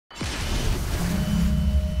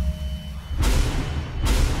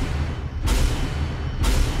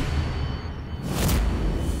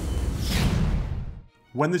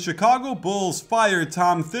When the Chicago Bulls fired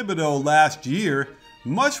Tom Thibodeau last year,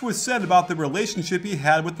 much was said about the relationship he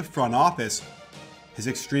had with the front office. His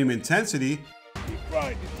extreme intensity, keep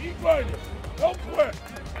grinding, don't quit,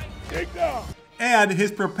 dig down, and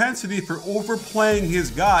his propensity for overplaying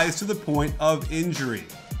his guys to the point of injury.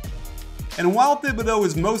 And while Thibodeau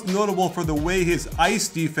is most notable for the way his ice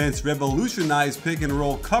defense revolutionized pick and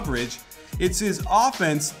roll coverage, it's his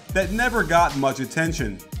offense that never got much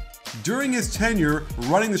attention. During his tenure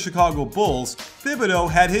running the Chicago Bulls, Thibodeau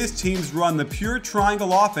had his teams run the pure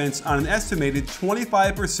triangle offense on an estimated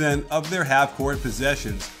 25% of their half-court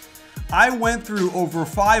possessions. I went through over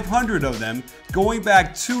 500 of them, going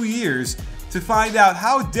back 2 years, to find out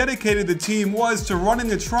how dedicated the team was to running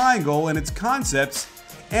the triangle and its concepts,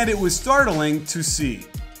 and it was startling to see.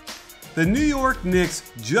 The New York Knicks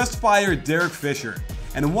just fired Derek Fisher,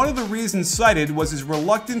 and one of the reasons cited was his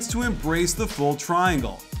reluctance to embrace the full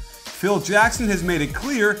triangle. Phil Jackson has made it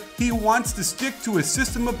clear he wants to stick to a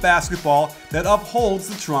system of basketball that upholds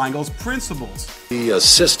the triangle's principles. The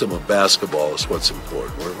system of basketball is what's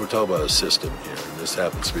important. We're talking about a system here, and this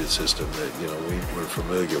happens to be a system that we're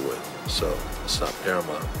familiar with. So it's not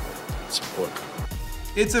paramount. It's important.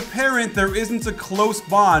 It's apparent there isn't a close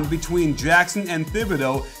bond between Jackson and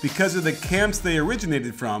Thibodeau because of the camps they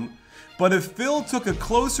originated from. But if Phil took a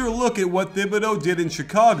closer look at what Thibodeau did in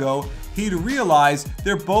Chicago, he'd realize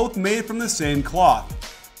they're both made from the same cloth.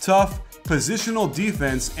 Tough, positional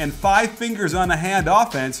defense and 5 fingers on a hand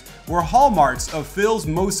offense were hallmarks of Phil's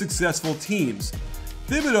most successful teams.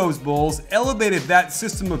 Thibodeau's Bulls elevated that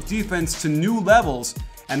system of defense to new levels,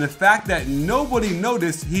 and the fact that nobody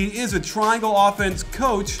noticed he is a triangle offense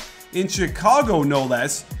coach, in Chicago no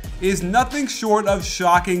less, is nothing short of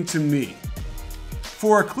shocking to me.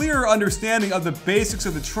 For a clearer understanding of the basics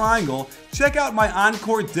of the triangle, check out my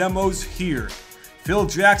on-court demos here. Phil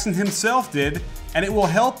Jackson himself did, and it will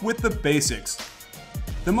help with the basics.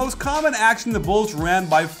 The most common action the Bulls ran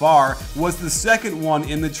by far was the second one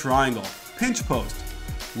in the triangle, pinch post.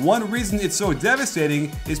 One reason it's so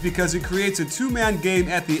devastating is because it creates a 2-man game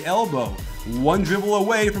at the elbow, one dribble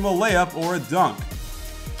away from a layup or a dunk.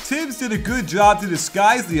 Tibbs did a good job to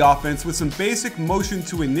disguise the offense with some basic motion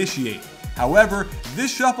to initiate. However, this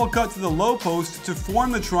shuffle cut to the low post to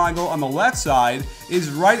form the triangle on the left side is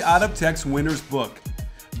right out of Tech's winner's book.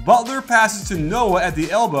 Butler passes to Noah at the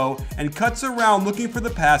elbow and cuts around looking for the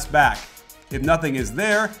pass back. If nothing is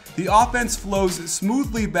there, the offense flows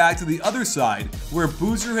smoothly back to the other side, where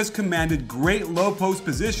Boozer has commanded great low post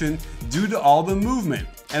position due to all the movement,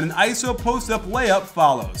 and an ISO post-up layup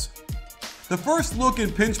follows. The first look in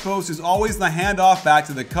pinch post is always the handoff back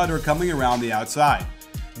to the cutter coming around the outside.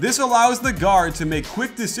 This allows the guard to make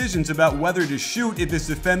quick decisions about whether to shoot if his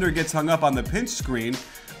defender gets hung up on the pinch screen,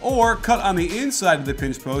 or cut on the inside of the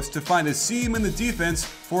pinch post to find a seam in the defense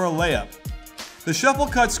for a layup. The shuffle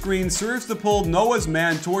cut screen serves to pull Noah's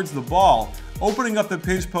man towards the ball, opening up the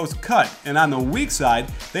pinch post cut, and on the weak side,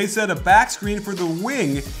 they set a back screen for the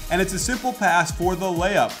wing, and it's a simple pass for the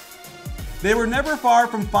layup. They were never far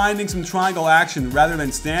from finding some triangle action rather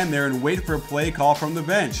than stand there and wait for a play call from the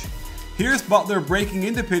bench. Here's Butler breaking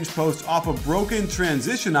into pinch post off a broken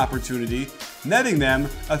transition opportunity, netting them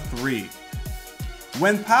a 3.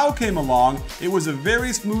 When Powell came along, it was a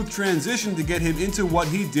very smooth transition to get him into what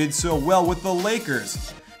he did so well with the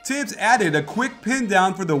Lakers. Tibbs added a quick pin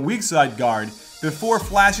down for the weak side guard before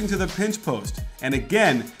flashing to the pinch post. And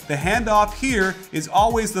again, the handoff here is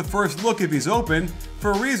always the first look if he's open,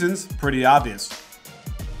 for reasons pretty obvious.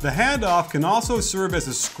 The handoff can also serve as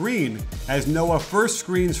a screen, as Noah first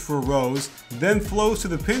screens for Rose, then flows to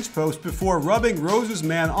the pinch post before rubbing Rose's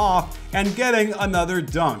man off and getting another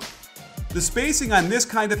dunk. The spacing on this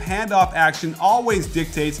kind of handoff action always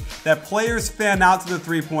dictates that players fan out to the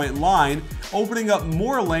 3-point line, opening up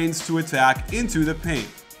more lanes to attack into the paint.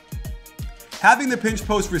 Having the pinch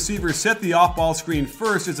post receiver set the off-ball screen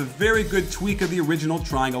first is a very good tweak of the original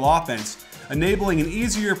triangle offense, enabling an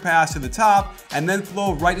easier pass to the top and then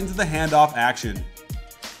flow right into the handoff action.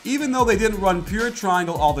 Even though they didn't run pure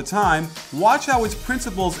triangle all the time, watch how its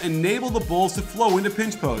principles enable the Bulls to flow into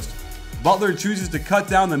pinch post. Butler chooses to cut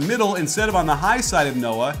down the middle instead of on the high side of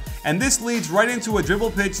Noah, and this leads right into a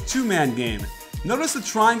dribble pitch 2-man game. Notice the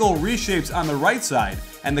triangle reshapes on the right side,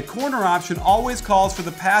 and the corner option always calls for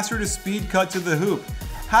the passer to speed cut to the hoop.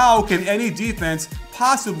 How can any defense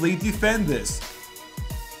possibly defend this?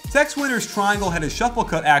 Tech's winner's triangle had a shuffle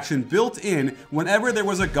cut action built in whenever there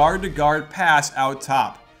was a guard-to-guard pass out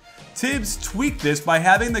top. Tibbs tweaked this by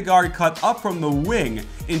having the guard cut up from the wing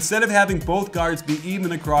instead of having both guards be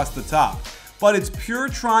even across the top. But it's pure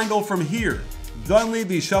triangle from here.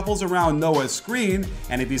 Dunleavy shuffles around Noah's screen,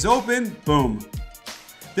 and if he's open, boom.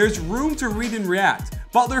 There's room to read and react.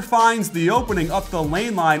 Butler finds the opening up the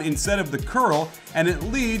lane line instead of the curl, and it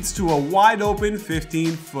leads to a wide open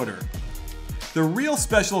 15-footer. The real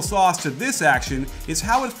special sauce to this action is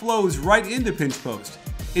how it flows right into pinch post.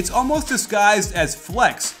 It's almost disguised as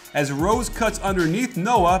flex, as Rose cuts underneath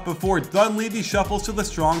Noah before Dunleavy shuffles to the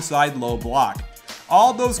strong side low block.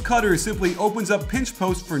 All those cutters simply opens up pinch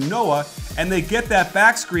post for Noah, and they get that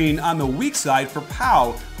back screen on the weak side for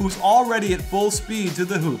Pau, who's already at full speed to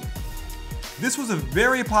the hoop. This was a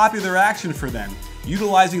very popular action for them,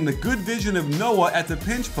 utilizing the good vision of Noah at the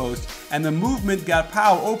pinch post, and the movement got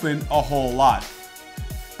Pau open a whole lot.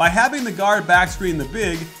 By having the guard backscreen the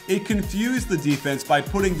big, it confused the defense by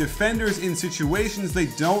putting defenders in situations they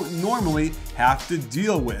don't normally have to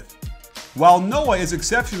deal with. While Noah is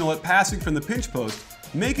exceptional at passing from the pinch post,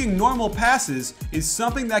 making normal passes is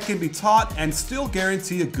something that can be taught and still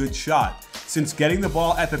guarantee a good shot, since getting the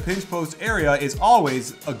ball at the pinch post area is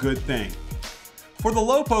always a good thing. For the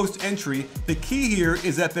low post entry, the key here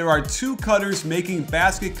is that there are two cutters making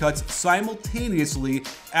basket cuts simultaneously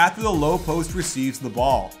after the low post receives the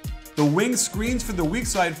ball. The wing screens for the weak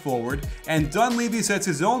side forward, and Dunleavy sets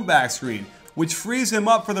his own back screen, which frees him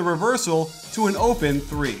up for the reversal to an open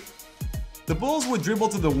three. The Bulls would dribble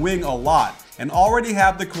to the wing a lot and already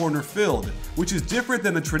have the corner filled, which is different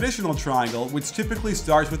than the traditional triangle, which typically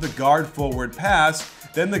starts with a guard forward pass,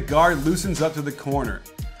 then the guard loosens up to the corner.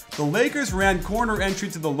 The Lakers ran corner entry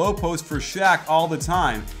to the low post for Shaq all the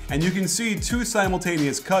time, and you can see two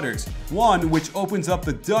simultaneous cutters, one which opens up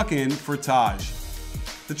the duck in for Taj.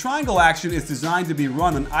 The triangle action is designed to be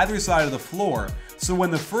run on either side of the floor, so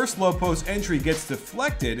when the first low post entry gets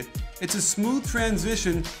deflected, it's a smooth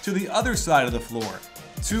transition to the other side of the floor.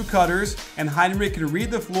 Two cutters, and Heinrich can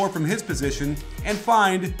read the floor from his position and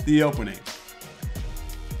find the opening.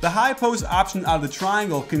 The high post option out of the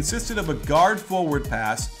triangle consisted of a guard forward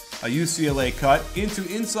pass, a UCLA cut, into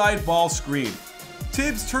inside ball screen.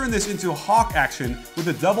 Tibbs turned this into hawk action with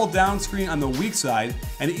a double down screen on the weak side,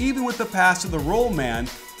 and even with the pass to the roll man,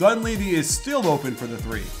 Dunleavy is still open for the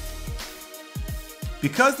three.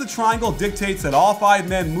 Because the triangle dictates that all 5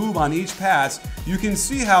 men move on each pass, you can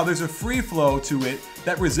see how there's a free flow to it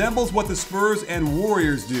that resembles what the Spurs and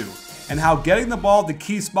Warriors do, and how getting the ball to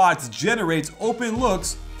key spots generates open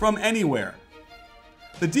looks from anywhere.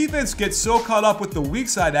 The defense gets so caught up with the weak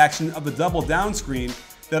side action of the double down screen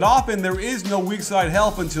that often there is no weak side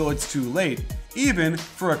help until it's too late, even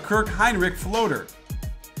for a Kirk Heinrich floater.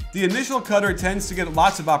 The initial cutter tends to get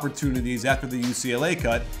lots of opportunities after the UCLA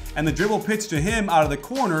cut, and the dribble pitch to him out of the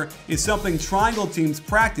corner is something triangle teams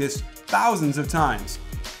practice thousands of times.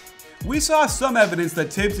 We saw some evidence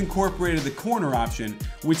that Tibbs incorporated the corner option,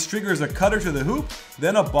 which triggers a cutter to the hoop,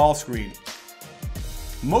 then a ball screen.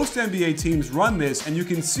 Most NBA teams run this, and you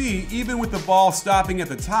can see even with the ball stopping at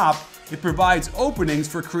the top, it provides openings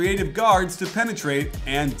for creative guards to penetrate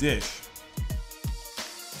and dish.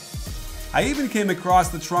 I even came across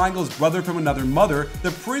the triangle's brother from another mother,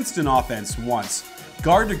 the Princeton offense, once.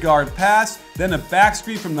 Guard-to-guard pass, then a back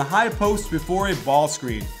screen from the high post before a ball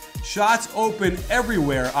screen. Shots open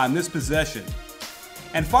everywhere on this possession.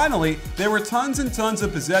 And finally, there were tons and tons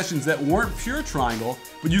of possessions that weren't pure triangle,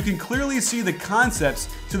 but you can clearly see the concepts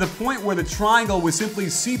to the point where the triangle was simply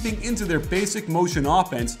seeping into their basic motion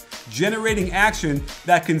offense, generating action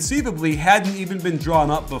that conceivably hadn't even been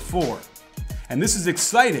drawn up before. And this is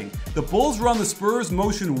exciting. The Bulls run the Spurs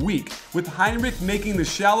motion weak, with Heinrich making the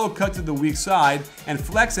shallow cut to the weak side and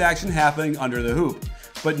flex action happening under the hoop.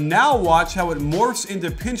 But now watch how it morphs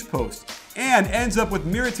into pinch post and ends up with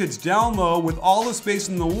Mirotic down low with all the space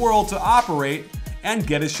in the world to operate and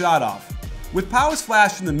get a shot off. With Pau's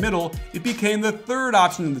flash in the middle, it became the third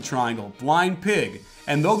option in the triangle, blind pig,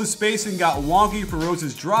 and though the spacing got wonky for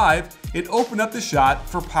Rose's drive, it opened up the shot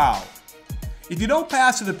for Pau. If you don't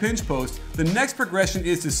pass to the pinch post, the next progression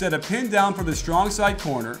is to set a pin down for the strong side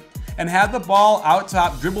corner and have the ball out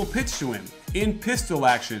top dribble pitch to him, in pistol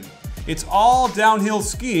action. It's all downhill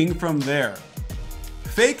skiing from there.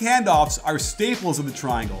 Fake handoffs are staples of the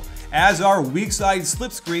triangle, as are weak side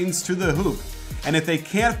slip screens to the hoop. And if they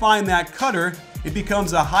can't find that cutter, it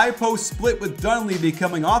becomes a high post split with Dunleavy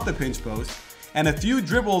coming off the pinch post, and a few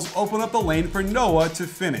dribbles open up the lane for Noah to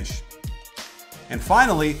finish. And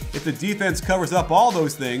finally, if the defense covers up all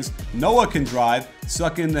those things, Noah can drive,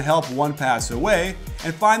 suck in the help one pass away,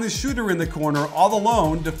 and find the shooter in the corner all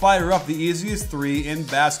alone to fire up the easiest three in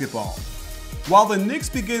basketball. While the Knicks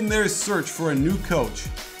begin their search for a new coach,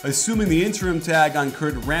 assuming the interim tag on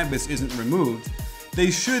Kurt Rambis isn't removed,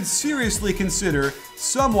 they should seriously consider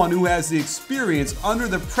someone who has the experience under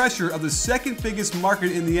the pressure of the second biggest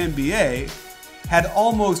market in the NBA, had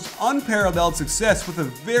almost unparalleled success with a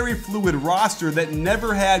very fluid roster that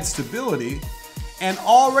never had stability, and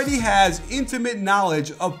already has intimate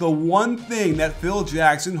knowledge of the one thing that Phil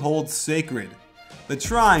Jackson holds sacred: the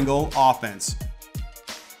triangle offense.